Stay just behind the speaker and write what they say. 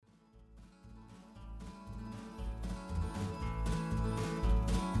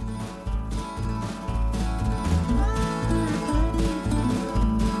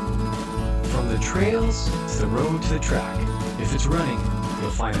trails, it's the road to the track. If it's running, you'll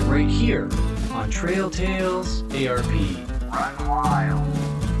find it right here on Trail Tales ARP. Run wild.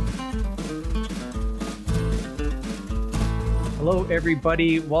 Hello,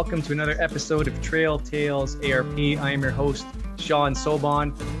 everybody. Welcome to another episode of Trail Tales ARP. I am your host, Sean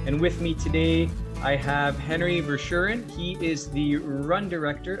Sobon, and with me today, I have Henry Verschuren. He is the run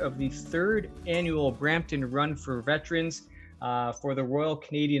director of the third annual Brampton Run for Veterans for the Royal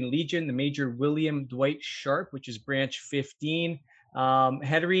Canadian Legion, the Major William Dwight Sharp, which is branch 15.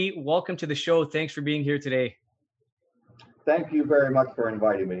 Henry, welcome to the show. Thanks for being here today. Thank you very much for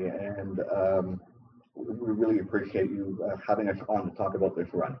inviting me, and we really appreciate you having us on to talk about this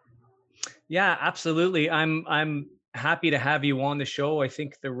run. Yeah, absolutely. I'm happy to have you on the show. I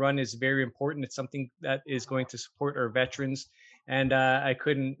think the run is very important. It's something that is going to support our veterans, and I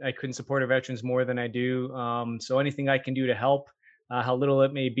couldn't support our veterans more than I do. So anything I can do to help, how little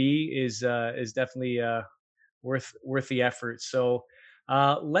it may be, is definitely worth the effort. So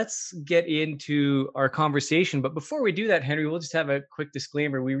let's get into our conversation. But before we do that, Henry, we'll just have a quick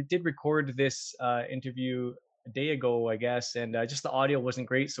disclaimer. We did record this interview a day ago, I guess, and just the audio wasn't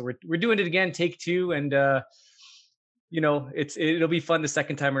great. So we're doing it again, take two, and it'll be fun the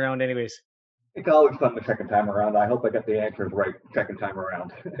second time around anyways. It's always fun the second time around. I hope I get the answers right second time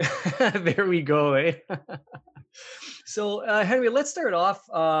around. There we go. Eh? So Henry, let's start off.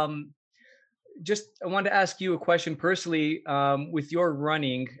 I wanted to ask you a question personally. With your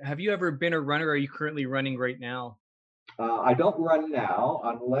running, have you ever been a runner? Or are you currently running right now? I don't run now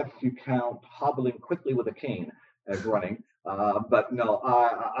unless you count hobbling quickly with a cane as running. But no,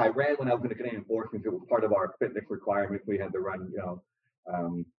 I ran when I was in the Canadian Forces. It was part of our fitness requirements. We had to run,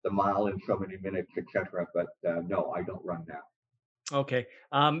 the mile in so many minutes, etc. But no, I don't run now. Okay.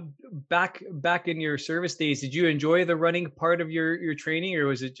 Back in your service days, did you enjoy the running part of your training, or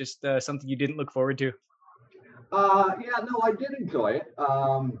was it just something you didn't look forward to? Yeah, no, I did enjoy it.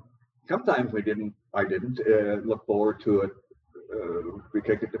 Sometimes I didn't look forward to it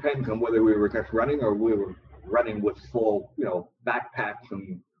because it depends on whether we were just running or we were running with full, backpacks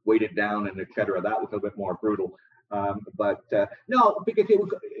and weighted down and etc. That was a bit more brutal. But no, because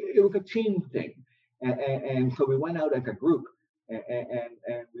it was a team thing, and so we went out as a group, and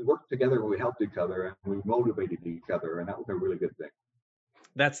we worked together, and we helped each other, and we motivated each other, and that was a really good thing.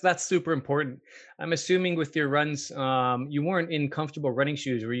 That's super important. I'm assuming with your runs, you weren't in comfortable running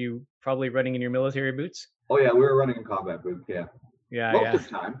shoes. Were you probably running in your military boots? Oh yeah, we were running in combat boots. Yeah. Yeah. Most of the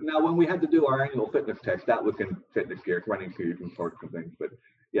time. Now, when we had to do our annual fitness test, that was in fitness gear, running shoes and sorts of things. But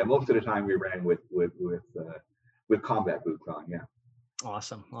yeah, most of the time we ran with combat boots on. Yeah.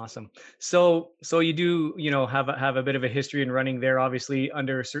 Awesome. So you do, have a bit of a history in running there, obviously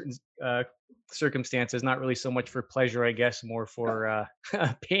under certain circumstances, not really so much for pleasure, I guess, more for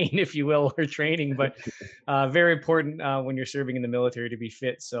pain, if you will, or training, but very important when you're serving in the military to be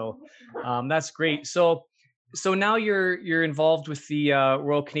fit. So that's great. So now you're involved with the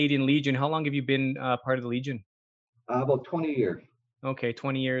Royal Canadian Legion. How long have you been part of the Legion? About 20 years. Okay,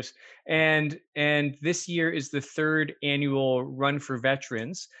 20 years. And this year is the third annual Run for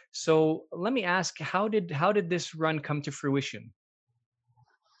Veterans. So let me ask, how did this run come to fruition?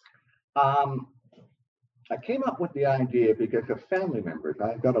 I came up with the idea because of family members.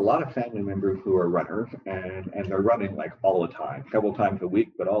 I've got a lot of family members who are runners, and they're running like all the time, several times a week,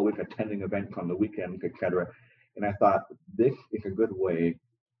 but always attending events on the weekends, etc. And I thought this is a good way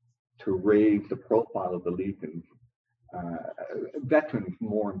to raise the profile of the Legion, veterans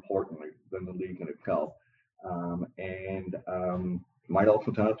more importantly than the Legion itself, and might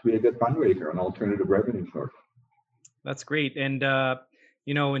also turn out to be a good fundraiser, an alternative revenue source. That's great. And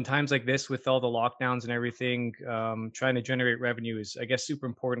in times like this, with all the lockdowns and everything, trying to generate revenue is, I guess, super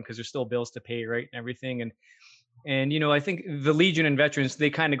important because there's still bills to pay, right, and everything. And I think the Legion and veterans, they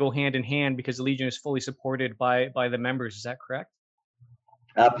kind of go hand in hand because the Legion is fully supported by the members. Is that correct?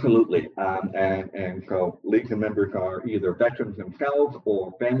 Absolutely. And so Legion members are either veterans themselves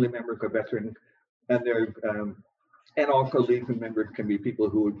or family members of veterans, and there's and also Legion members can be people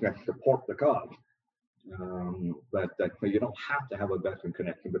who would just support the cause. But so you don't have to have a veteran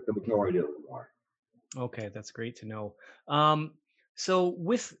connection, but the majority of them are. Okay, that's great to know. So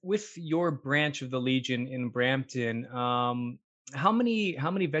with your branch of the Legion in Brampton, how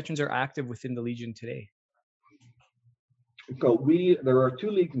many veterans are active within the Legion today? So there are two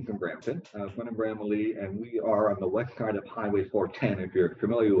Legions in Brampton, one in Bramalea, and we are on the west side of Highway 410, if you're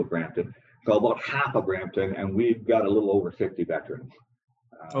familiar with Brampton. So about half of Brampton, and we've got a little over 50 veterans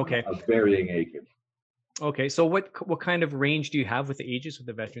okay, of varying ages. Okay, so what kind of range do you have with the ages of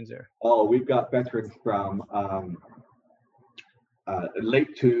the veterans there? Oh, we've got veterans from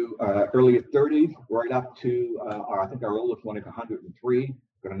late to early 30s, right up to I think our oldest one is 103.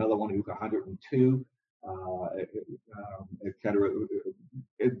 Got another one who's 102, et cetera.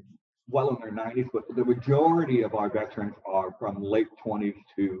 Well in their 90s, but the majority of our veterans are from late 20s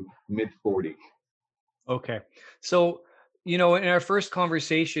to mid 40s. Okay. So, in our first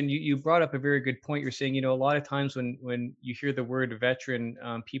conversation, you brought up a very good point. You're saying, a lot of times when you hear the word veteran,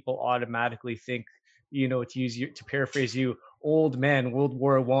 people automatically think, to paraphrase you, old men, World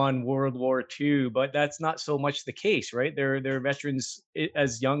War I, World War II, but that's not so much the case, right? They're veterans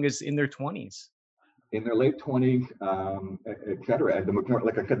as young as in their 20s. In their late 20s, et cetera. And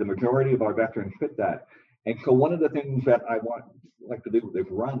like I said, the majority of our veterans fit that. And so one of the things that I like to do with this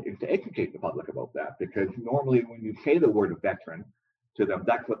run is to educate the public about that, because normally when you say the word veteran to them,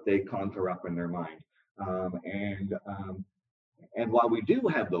 that's what they conjure up in their mind. And while we do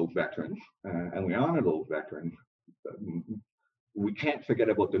have those veterans and we honor those veterans, we can't forget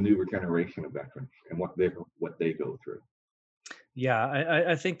about the newer generation of veterans and what they go through. Yeah,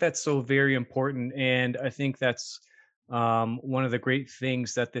 I think that's so very important. And I think that's one of the great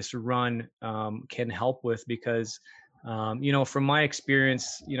things that this run can help with, because, from my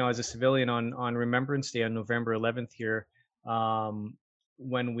experience, as a civilian on Remembrance Day on November 11th here,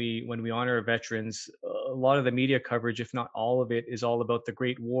 when we honor our veterans, a lot of the media coverage, if not all of it, is all about the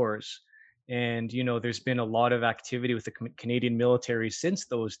Great Wars. And, there's been a lot of activity with the Canadian military since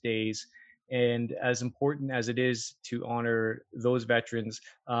those days. And as important as it is to honor those veterans,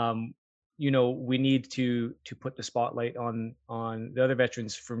 we need to put the spotlight on the other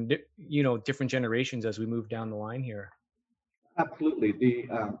veterans from different generations as we move down the line here. Absolutely.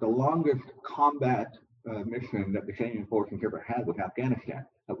 The longest combat mission that the Canadian Forces ever had was Afghanistan.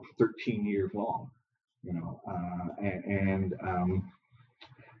 That was 13 years long.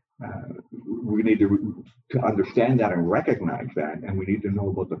 We need to understand that and recognize that, and we need to know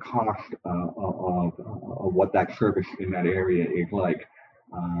about the cost of what that service in that area is like.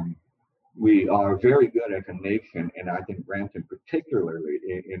 We are very good as a nation, and I think Brampton particularly,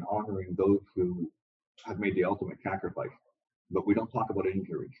 in honoring those who have made the ultimate sacrifice. But we don't talk about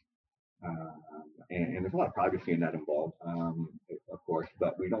injuries. And there's a lot of privacy in that involved, of course,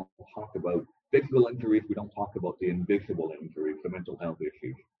 but we don't talk about physical injuries. We don't talk about the invisible injuries, the mental health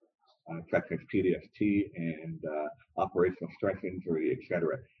issues, such as PTSD and operational stress injury,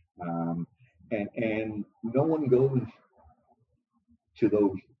 etc. And no one goes to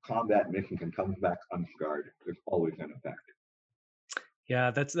those combat missions and comes back unscarred. There's always an effect.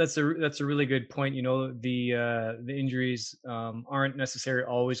 Yeah, that's a really good point. The injuries aren't necessarily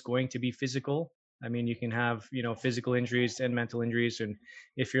always going to be physical. I mean, you can have physical injuries and mental injuries, and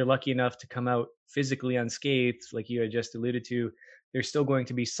if you're lucky enough to come out physically unscathed, like you had just alluded to, there's still going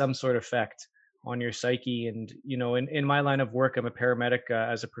to be some sort of effect on your psyche. And in my line of work, I'm a paramedic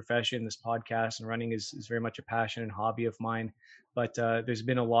as a profession. This podcast and running is very much a passion and hobby of mine. But there's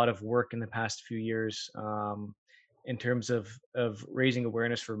been a lot of work in the past few years in terms of raising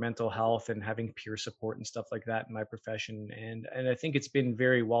awareness for mental health and having peer support and stuff like that in my profession. And I think it's been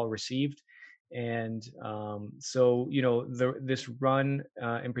very well received. And so, this run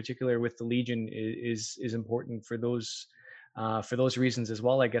in particular with the Legion is important for those reasons as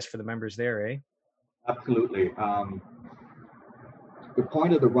well, I guess, for the members there, eh? Absolutely. The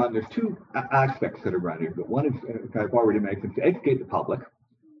point of the run, there's two aspects to the run. One is, I've already mentioned, to educate the public,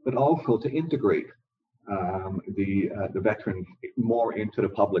 but also to integrate the veterans more into the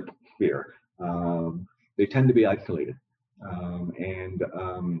public sphere. They tend to be isolated.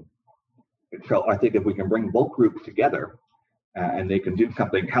 So I think if we can bring both groups together and they can do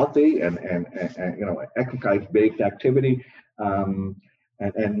something healthy and exercise-based activity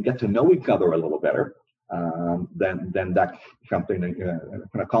and get to know each other a little better, then that's something an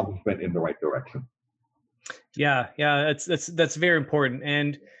accomplishment in the right direction. Yeah, that's very important.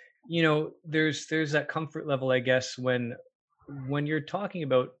 And there's that comfort level, I guess, when you're talking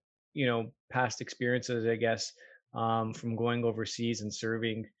about past experiences, I guess, from going overseas and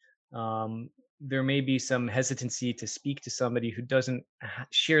serving. There may be some hesitancy to speak to somebody who doesn't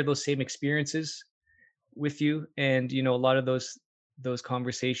share those same experiences with you, and a lot of those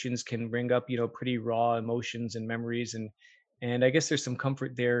conversations can bring up pretty raw emotions and memories, and I guess there's some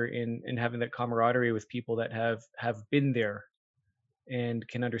comfort there in having that camaraderie with people that have been there and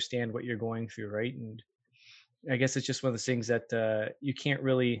can understand what you're going through, right? And I guess it's just one of those things that you can't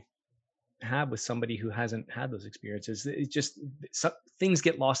really have with somebody who hasn't had those experiences. It's just things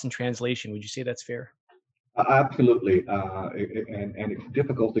get lost in translation. Would you say that's fair? Absolutely, and it's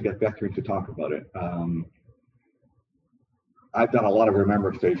difficult to get veterans to talk about it. I've done a lot of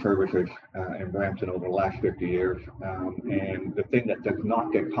Remembrance Day services in Brampton over the last 50 years. And the thing that does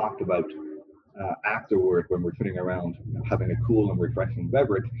not get talked about afterward when we're sitting around having a cool and refreshing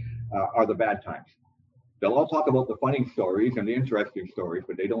beverage are the bad times. They'll all talk about the funny stories and the interesting stories,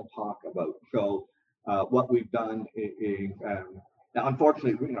 but they don't talk about. So what we've done is, now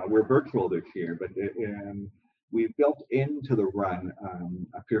unfortunately, we're virtual this year, but we've built into the run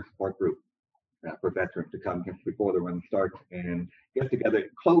a peer support group for veterans to come just before the run starts and get together,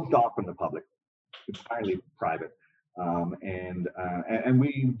 closed off from the public, entirely private. And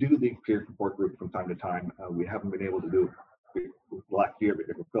we do these peer support groups from time to time. We haven't been able to do it last year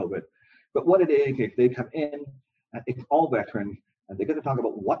because of COVID. But what it is they come in, it's all veterans, and they get to talk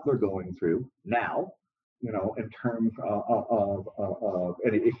about what they're going through now, in terms of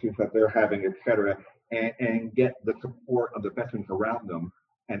any issues that they're having, et cetera, and get the support of the veterans around them,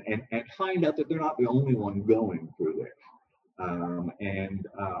 and find out that they're not the only one going through this.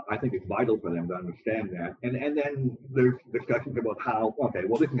 I think it's vital for them to understand that. And then there's discussions about how, okay,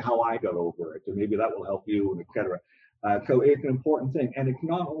 well, this is how I got over it, and maybe that will help you, and et cetera. So it's an important thing. And it's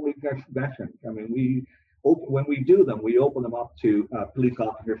not only just veterans. I mean, when we do them, we open them up to police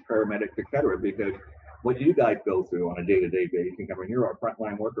officers, paramedics, et cetera, because what you guys go through on a day-to-day basis, I mean, you're our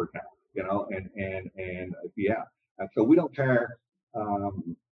frontline workers now, and yeah. So we don't care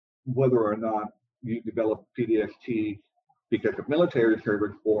whether or not you develop PTSD because of military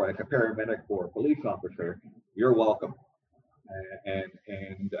service or as a paramedic or a police officer, you're welcome.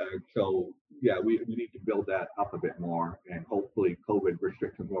 So yeah, we need to build that up a bit more, and hopefully COVID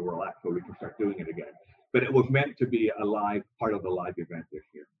restrictions will relax so we can start doing it again. But it was meant to be a live part of the live event this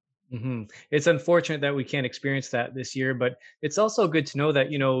year. Mm-hmm. It's unfortunate that we can't experience that this year, but it's also good to know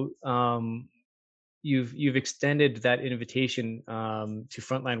that you've extended that invitation to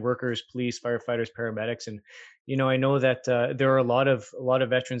frontline workers, police, firefighters, paramedics, and I know that there are a lot of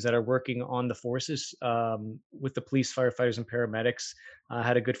veterans that are working on the forces with the police, firefighters, and paramedics. I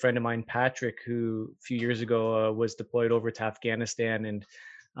had a good friend of mine, Patrick, who a few years ago was deployed over to Afghanistan, and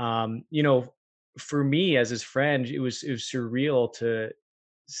for me as his friend, it was surreal to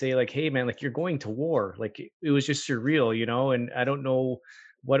say, like, hey man, like, you're going to war. Like, it was just surreal, and I don't know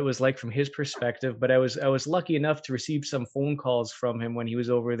what it was like from his perspective, but I was lucky enough to receive some phone calls from him when he was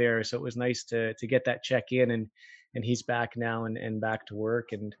over there. So it was nice to get that check in, and he's back now and back to work.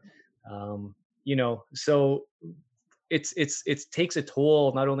 And, so it takes a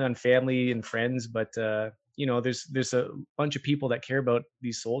toll, not only on family and friends, but, there's a bunch of people that care about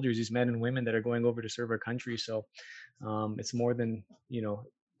these soldiers, these men and women that are going over to serve our country. So it's more than,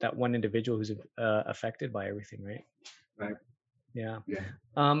 that one individual who's affected by everything. Right. Right. Yeah.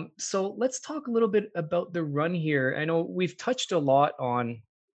 So let's talk a little bit about the run here. I know we've touched a lot on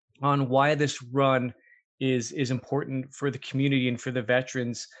why this run is important for the community and for the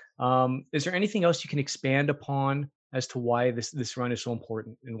veterans. Is there anything else you can expand upon as to why this run is so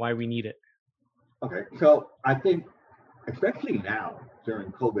important and why we need it? Okay, so I think, especially now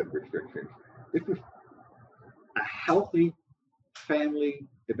during COVID restrictions, this is a healthy family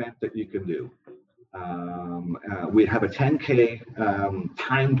event that you can do. We have a 10K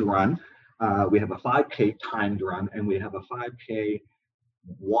timed run, we have a 5K timed run, and we have a 5K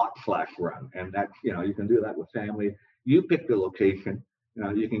walk/run. And that's, you can do that with family. You pick the location,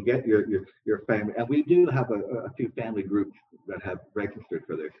 you can get your family, and we do have a few family groups that have registered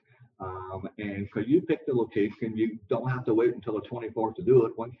for this. And so you pick the location. You don't have to wait until the 24th to do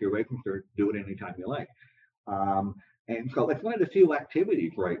it. Once you're registered, do it anytime you like. And so it's one of the few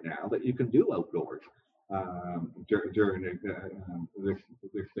activities right now that you can do outdoors during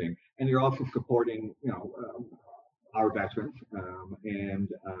this thing. And you're also supporting, our veterans, and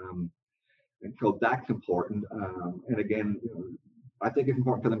so that's important. And again, I think it's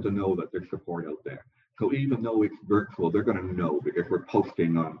important for them to know that there's support out there. So even though it's virtual, they're going to know because we're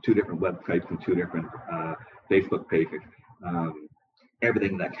posting on 2 different websites and 2 different Facebook pages,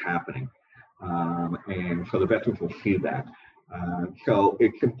 everything that's happening. And so the veterans will see that. So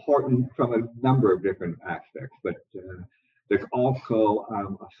it's important from a number of different aspects, but there's also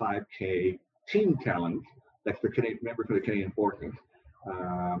a 5K team challenge that's for members of the Canadian Forces.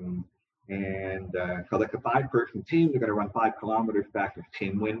 So that's a 5-person team. They're going to run 5 kilometers back as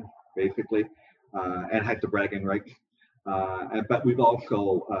team win, basically, and has the bragging rights. But we've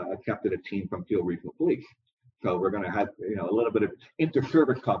also accepted a team from Peel Regional Police. So we're going to have, a little bit of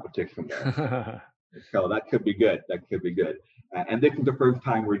inter-service competition there. So that could be good. And this is the first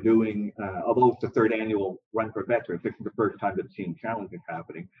time we're doing, although it's the 3rd annual Run for Veterans, this is the first time the team challenge is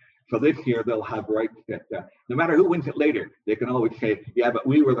happening. So this year they'll have rights that no matter who wins it later, they can always say, yeah, but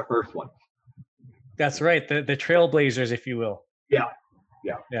we were the first one. That's right. The trailblazers, if you will. Yeah,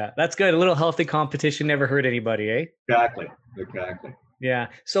 Yeah, that's good. A little healthy competition never hurt anybody, eh? exactly. Yeah.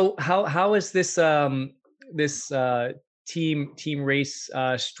 So how is this this team race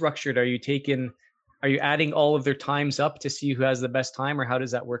structured? Are you adding all of their times up to see who has the best time, or how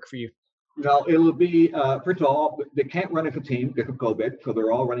does that work for you? No, it'll be, first of all, they can't run as a team because of COVID, so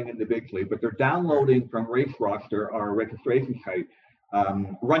they're all running individually, but they're downloading from Race Roster, our registration site,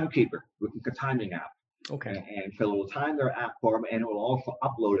 Runkeeper, which is a timing app. Okay. And so it'll time their app for them, and it will also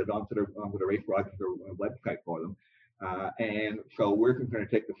upload it onto the Race Roster website for them. And so we're going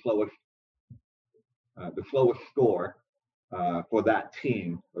to take the slowest score for that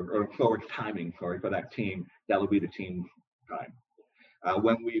team, or slowest timing, sorry, for that team. That'll be the team's time.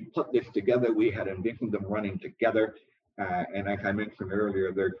 When we put this together, we had envisioned them running together, and like I mentioned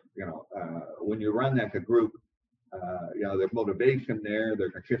earlier, there's when you run as a group, there's motivation there,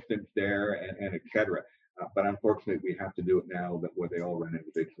 there's assistance there, and etc. But unfortunately, we have to do it now where they all run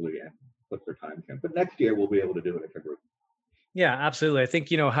individually and put their times in. But next year, we'll be able to do it as a group. Yeah, absolutely. I think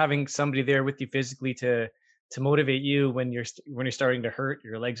having somebody there with you physically to motivate you when you're starting to hurt,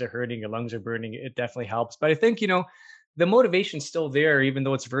 your legs are hurting, your lungs are burning, it definitely helps. But I think the motivation's still there, even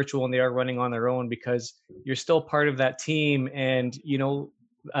though it's virtual and they are running on their own, because you're still part of that team. And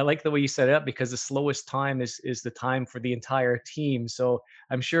I like the way you set it up, because the slowest time is the time for the entire team. So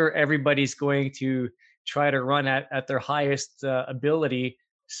I'm sure everybody's going to try to run at their highest ability.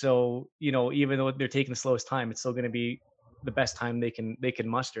 So even though they're taking the slowest time, it's still going to be the best time they can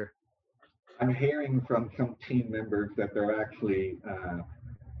muster. I'm hearing from some team members that they're actually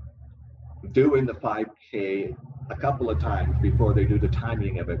doing the 5K a couple of times before they do the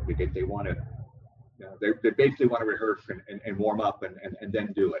timing of it, because they want to, they basically want to rehearse and warm up and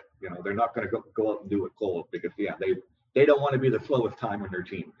then do it. They're not going to go out and do it cold, because they don't want to be the slowest time on their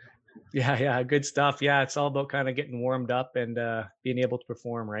team. Yeah, good stuff. Yeah, it's all about kind of getting warmed up and being able to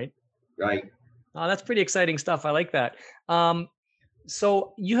perform, right? Right. Oh, that's pretty exciting stuff. I like that.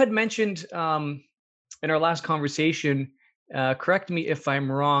 So you had mentioned in our last conversation, correct me if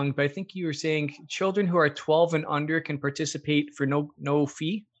I'm wrong, but I think you were saying children who are 12 and under can participate for no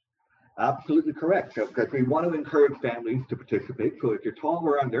fee? Absolutely correct. So, because we want to encourage families to participate. So if you're 12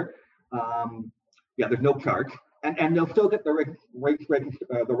 or under, there's no charge. And they'll still get the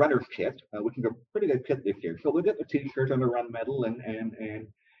the runner's kit, which is a pretty good kit this year. So they'll get the T-shirt and the run medal and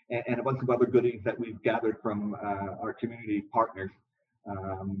a bunch of other goodies that we've gathered from our community partners.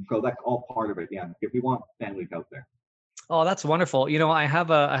 So that's all part of it. Yeah, if we want families out there. Oh, that's wonderful. I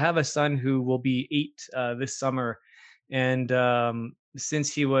have a son who will be 8 this summer, and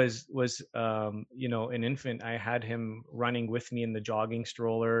since he was an infant, I had him running with me in the jogging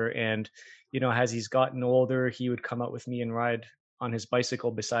stroller. And as he's gotten older, he would come out with me and ride on his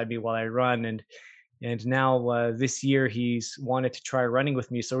bicycle beside me while I run. And now this year he's wanted to try running with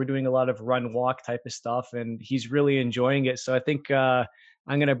me, so we're doing a lot of run walk type of stuff, and he's really enjoying it. So I think I'm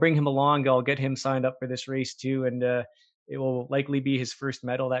going to bring him along. I'll get him signed up for this race too, and it will likely be his first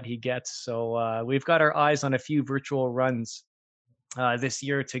medal that he gets. So we've got our eyes on a few virtual runs this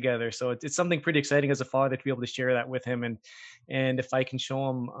year together. So it's something pretty exciting as a father to be able to share that with him. And if I can show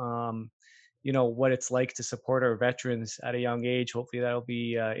him, what it's like to support our veterans at a young age, hopefully that'll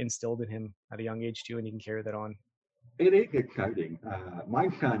be instilled in him at a young age too, and he can carry that on. It is exciting. My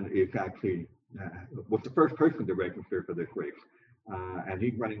son is actually was the first person to register for this race, and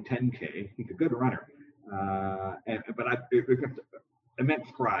he's running 10K. He's a good runner, but it was just immense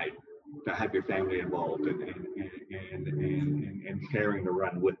pride to have your family involved and sharing the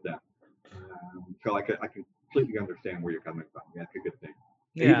run with them. So I completely understand where you're coming from. That's a good thing.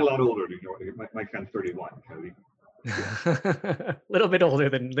 Yeah. He's a lot older than my son's 31. So a little bit older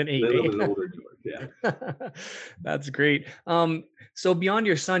than 8. A little bit older than yours, yeah. That's great. So beyond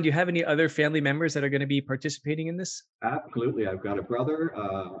your son, do you have any other family members that are going to be participating in this? Absolutely. I've got a brother,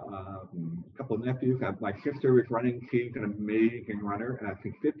 a couple of nephews. My sister is running. She's an amazing runner.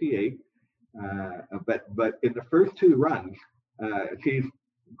 She's 58. But in the first 2 runs, she's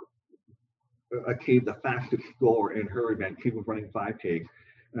achieved the fastest score in her event. She was running 5Ks.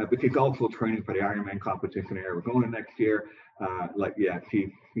 But she's also training for the Ironman competition in Arizona next year. And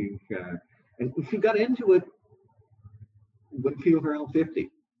she got into it when she was around 50.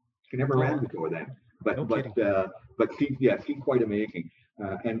 She never ran before then. But she's quite amazing.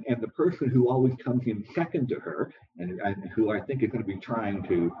 And the person who always comes in second to her, and who I think is going to be trying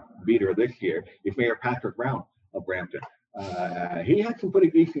to beat her this year, is Mayor Patrick Brown of Brampton. He had some pretty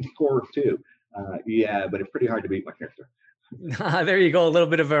decent scores too. But it's pretty hard to beat my sister. There you go. A little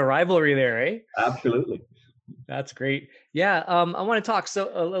bit of a rivalry there, eh? Absolutely. That's great. Yeah, I want to talk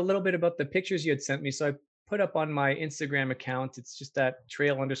a little bit about the pictures you had sent me. So I put up on my Instagram account. It's just that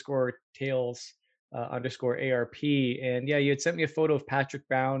trail underscore tails underscore ARP. And yeah, you had sent me a photo of Patrick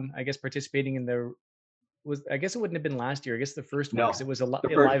Brown, I guess participating in the was I guess it wouldn't have been last year. I guess the first one because No, it was the a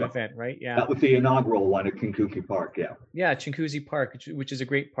first live one. event, right? Yeah. That was the inaugural one at Kinkuki Park. Yeah. Yeah, Chinguzi Park, which is a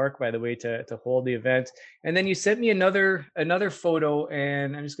great park, by the way, to hold the event. And then you sent me another photo,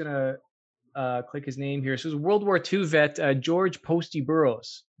 and I'm just gonna click his name here. So it's World War II vet George Posty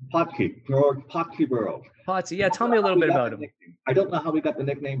Burroughs. Potsy, George Potsy Burroughs. Potsy, I yeah, don't tell know me a how little we bit got about the him. nickname. I don't know how we got the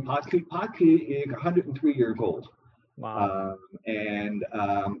nickname Potsy. Potsy is 103 years old. Wow. And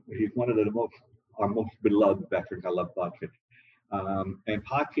he's one of our most beloved veterans. I love Potsy. And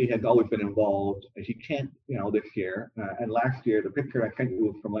Potsy has always been involved. He can't, this year. And last year, the picture I sent you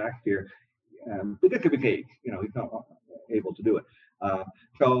was from last year. Because of his age, he's not able to do it.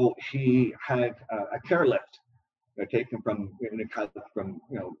 So he had a chairlift that takes him from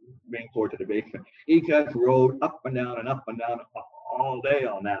main floor to the basement. He just rode up and down all day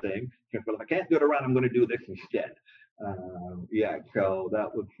on that thing. Just, well, if I can't do it around, I'm going to do this instead. So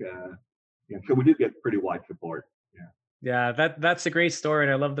that was so we do get pretty wide support. Yeah. Yeah, that's a great story,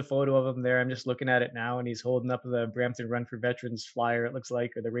 and I love the photo of him there. I'm just looking at it now, and he's holding up the Brampton Run for Veterans flyer, it looks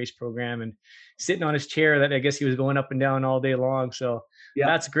like, or the race program, and sitting on his chair that I guess he was going up and down all day long. So Yeah.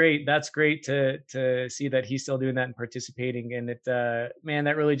 that's great. That's great to see that he's still doing that and participating. And it, man,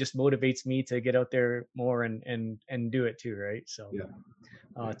 that really just motivates me to get out there more and do it too, right? So,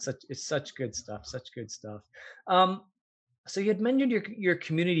 Yeah. it's such good stuff. Such good stuff. So you had mentioned your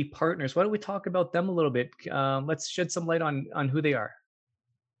community partners. Why don't we talk about them a little bit? Let's shed some light on who they are.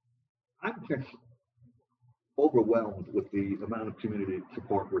 I'm just overwhelmed with the amount of community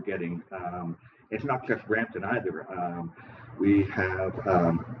support we're getting. It's not just Brampton either. We've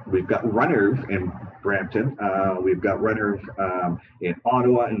got runners in Brampton. We've got runners in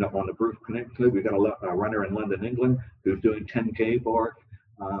Ottawa and on the Bruce Peninsula. We've got a runner in London, England, who's doing 10K for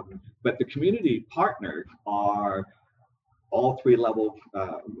us. But the community partners are all three levels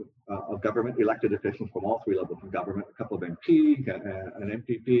of government, elected officials from all three levels of government, a couple of MPs, an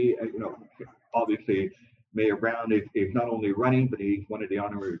MPP. Obviously, Mayor Brown is not only running, but he's one of the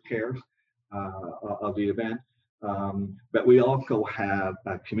honorary chairs of the event. But we also have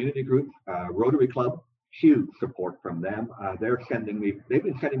a community group, Rotary Club, huge support from them. They've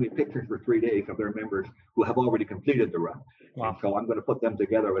been sending me pictures for 3 days of their members who have already completed the run. Wow. And so I'm going to put them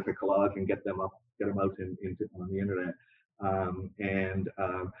together with a collage and get them out on the internet.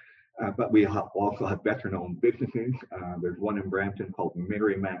 But we also have veteran-owned businesses. There's one in Brampton called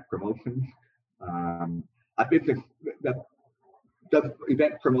Mary Mac Promotions, a business that does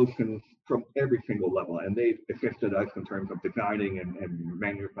event promotions from every single level, and they've assisted us in terms of designing and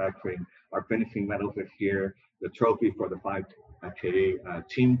manufacturing our finishing medals this year, the trophy for the 5K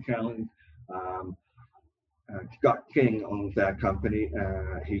team challenge. Scott King owns that company.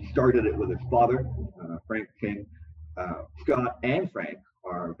 He started it with his father, Frank King. Scott and Frank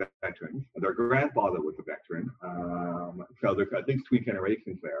are veterans. Their grandfather was a veteran. So there's at least 3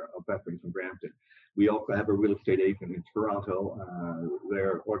 generations there of veterans in Brampton. We also have a real estate agent in Toronto.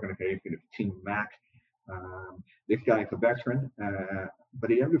 Their organization is Team Mac. This guy's a veteran, but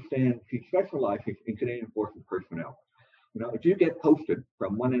he specializes in Canadian Forces personnel. If you get posted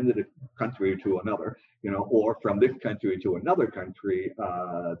from one end of the country to another, or from this country to another country,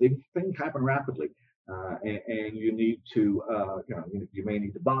 these things happen rapidly. And you need to, you may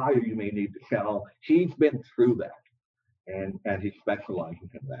need to buy or you may need to sell. He's been through that, and he specializes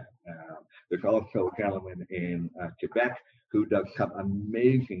in that. There's also a gentleman in Quebec who does some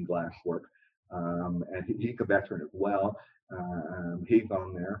amazing glass work, and he's a veteran as well. He's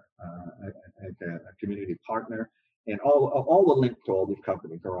on there as a community partner. And all the links to all these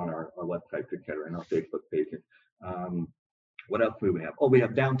companies are on our website, etc., and our Facebook pages. What else do we have? Oh, we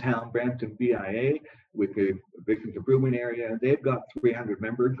have Downtown Brampton BIA, which is a business improvement area. They've got 300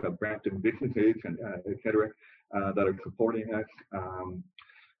 members of Brampton businesses and etc. That are supporting us.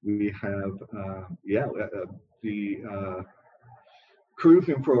 We have the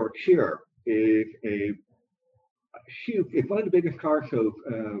Cruising for a Cure is it's one of the biggest car shows,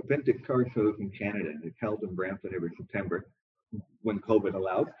 vintage car shows in Canada. It's held in Brampton every September when COVID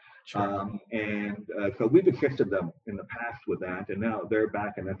allows. Sure. So we've assisted them in the past with that, and now they're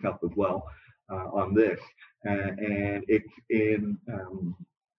backing us up as well on this. And it's in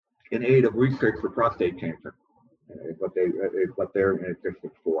aid of research for prostate cancer. Is what they're in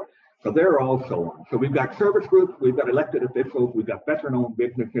existence for. So they're also on. So we've got service groups, we've got elected officials, we've got veteran-owned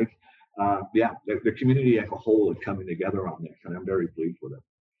businesses. The community as a whole is coming together on this, and I'm very pleased with it.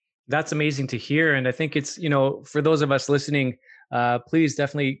 That's amazing to hear. And I think it's, for those of us listening, please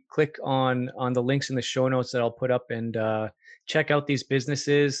definitely click on the links in the show notes that I'll put up, and check out these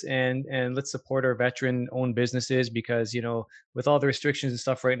businesses, and let's support our veteran owned businesses, because, with all the restrictions and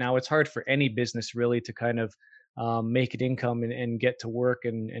stuff right now, it's hard for any business really to kind of make an income and get to work,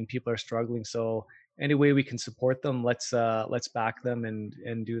 and people are struggling. So any way we can support them, let's back them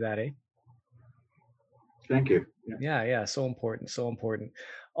and do that, eh? Thank you. Yeah. So important.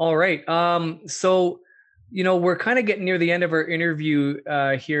 All right. So, we're kind of getting near the end of our interview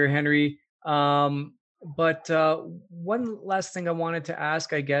here, Henry. But one last thing I wanted to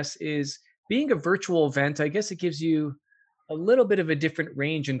ask, I guess, is being a virtual event, I guess it gives you a little bit of a different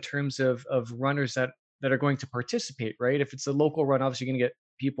range in terms of runners that are going to participate, right? If it's a local run, obviously you're going to get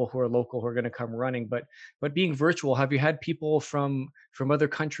people who are local who are going to come running, but being virtual, have you had people from other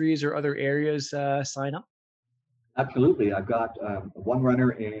countries or other areas sign up? Absolutely. I've got one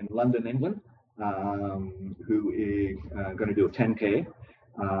runner in London, England, who is going to do a 10K.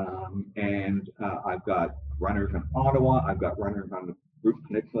 And I've got runners in Ottawa. I've got runners on the Bruce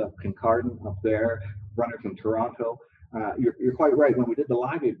Peninsula, Kincardine up there, runners in Toronto. You're quite right. When we did the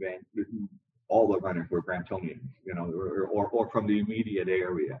live event, all the runners were Brantonians, or from the immediate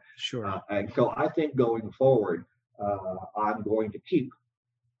area. Sure. And so I think going forward, I'm going to keep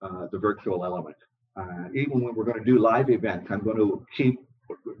the virtual element. Even when we're going to do live events, I'm going to keep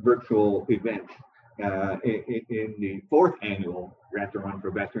virtual events in the 4th annual Grant to Run for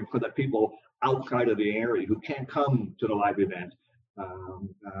Veterans, so that people outside of the area who can't come to the live event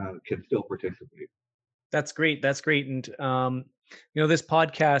can still participate. That's great. And, this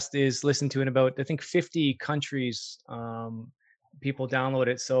podcast is listened to in about, I think, 50 countries. People download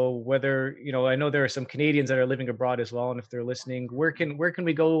it. So whether, I know there are some Canadians that are living abroad as well. And if they're listening, where can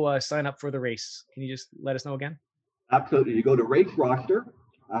we go sign up for the race? Can you just let us know again? Absolutely. You go to Race Roster,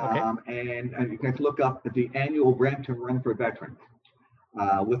 Okay. and you can look up the annual Grant to Run for Veterans.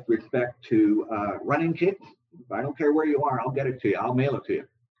 With respect to running kits, I don't care where you are, I'll get it to you. I'll mail it to you.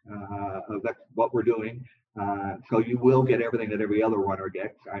 That's what we're doing. So you will get everything that every other runner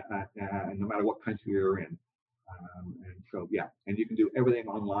gets, no matter what country you're in. And so, yeah, and you can do everything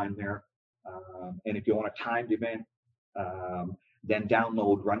online there. And if you want a timed event, then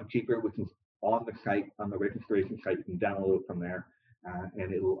download Runkeeper, which is on the site, on the registration site. You can download it from there,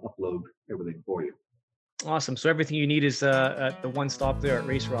 and it will upload everything for you. Awesome. So everything you need is at the one stop there at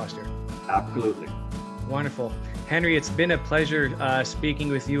Race Roster. Absolutely. Wonderful. Henry, it's been a pleasure speaking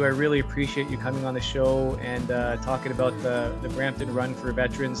with you. I really appreciate you coming on the show and talking about the Brampton Run for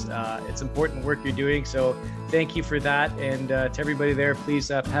Veterans. It's important work you're doing, so thank you for that. And to everybody there, please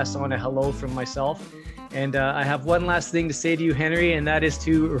pass on a hello from myself. And I have one last thing to say to you, Henry, and that is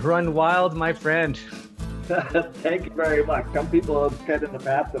to run wild, my friend. Thank you very much. Some people have said in the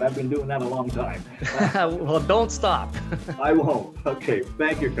past that I've been doing that a long time. Well, don't stop. I won't. Okay.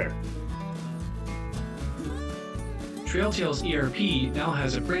 Thank you, sir. Trail Tales ERP now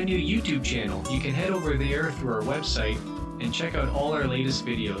has a brand new YouTube channel. You can head over there through our website and check out all our latest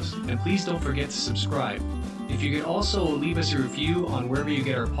videos. And please don't forget to subscribe. If you could also leave us a review on wherever you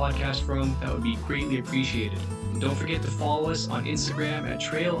get our podcast from, that would be greatly appreciated. And don't forget to follow us on Instagram at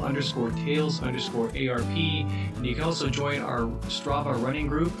trail_tales_ARP. And you can also join our Strava running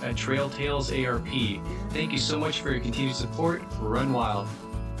group at Trail Tales ARP. Thank you so much for your continued support. Run wild.